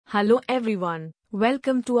Hello everyone,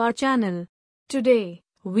 welcome to our channel. Today,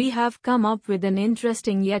 we have come up with an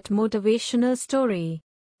interesting yet motivational story.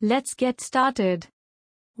 Let's get started.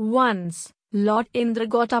 Once, Lord Indra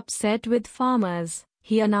got upset with farmers.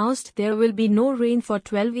 He announced there will be no rain for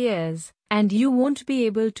 12 years, and you won't be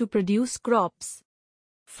able to produce crops.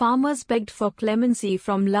 Farmers begged for clemency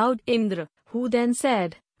from Lord Indra, who then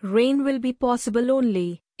said, rain will be possible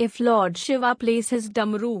only if Lord Shiva plays his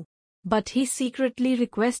Damru. But he secretly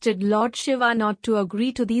requested Lord Shiva not to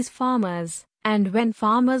agree to these farmers, and when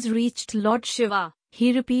farmers reached Lord Shiva,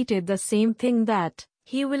 he repeated the same thing, that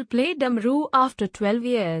he will play Damru after 12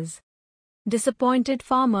 years. Disappointed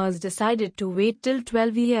farmers decided to wait till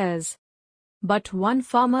 12 years. But one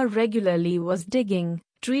farmer regularly was digging,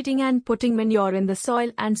 treating and putting manure in the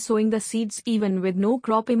soil and sowing the seeds even with no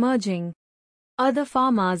crop emerging. Other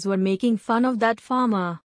farmers were making fun of that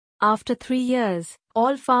farmer. After 3 years,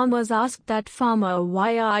 all farmers asked that farmer,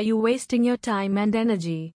 why are you wasting your time and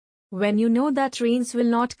energy when you know that rains will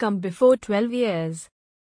not come before 12 years?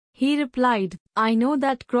 He replied, I know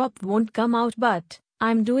that crop won't come out, but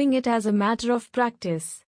I'm doing it as a matter of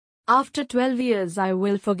practice. After 12 years I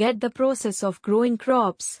will forget the process of growing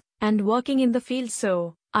crops and working in the field,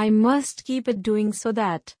 so I must keep it doing so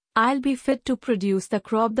that I'll be fit to produce the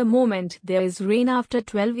crop the moment there is rain after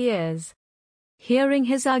 12 years. Hearing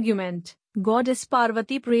his argument, Goddess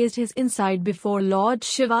Parvati praised his insight before Lord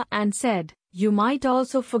Shiva and said, you might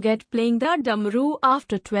also forget playing the Damru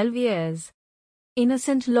after 12 years.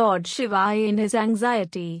 Innocent Lord Shiva, in his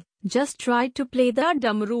anxiety, just tried to play the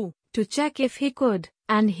Damru to check if he could,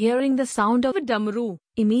 and hearing the sound of a Damru,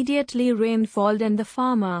 immediately rain followed, and the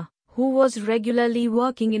farmer, who was regularly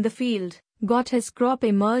working in the field, got his crop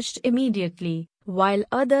emerged immediately, while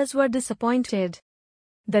others were disappointed.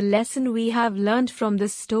 The lesson we have learned from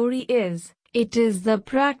this story is, it is the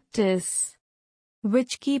practice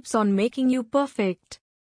which keeps on making you perfect.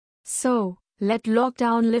 So, let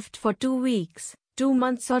lockdown lift for 2 weeks, 2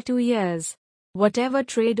 months or 2 years. Whatever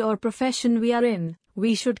trade or profession we are in,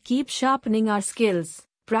 we should keep sharpening our skills,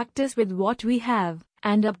 practice with what we have,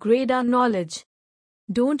 and upgrade our knowledge.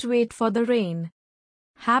 Don't wait for the rain.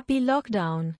 Happy lockdown.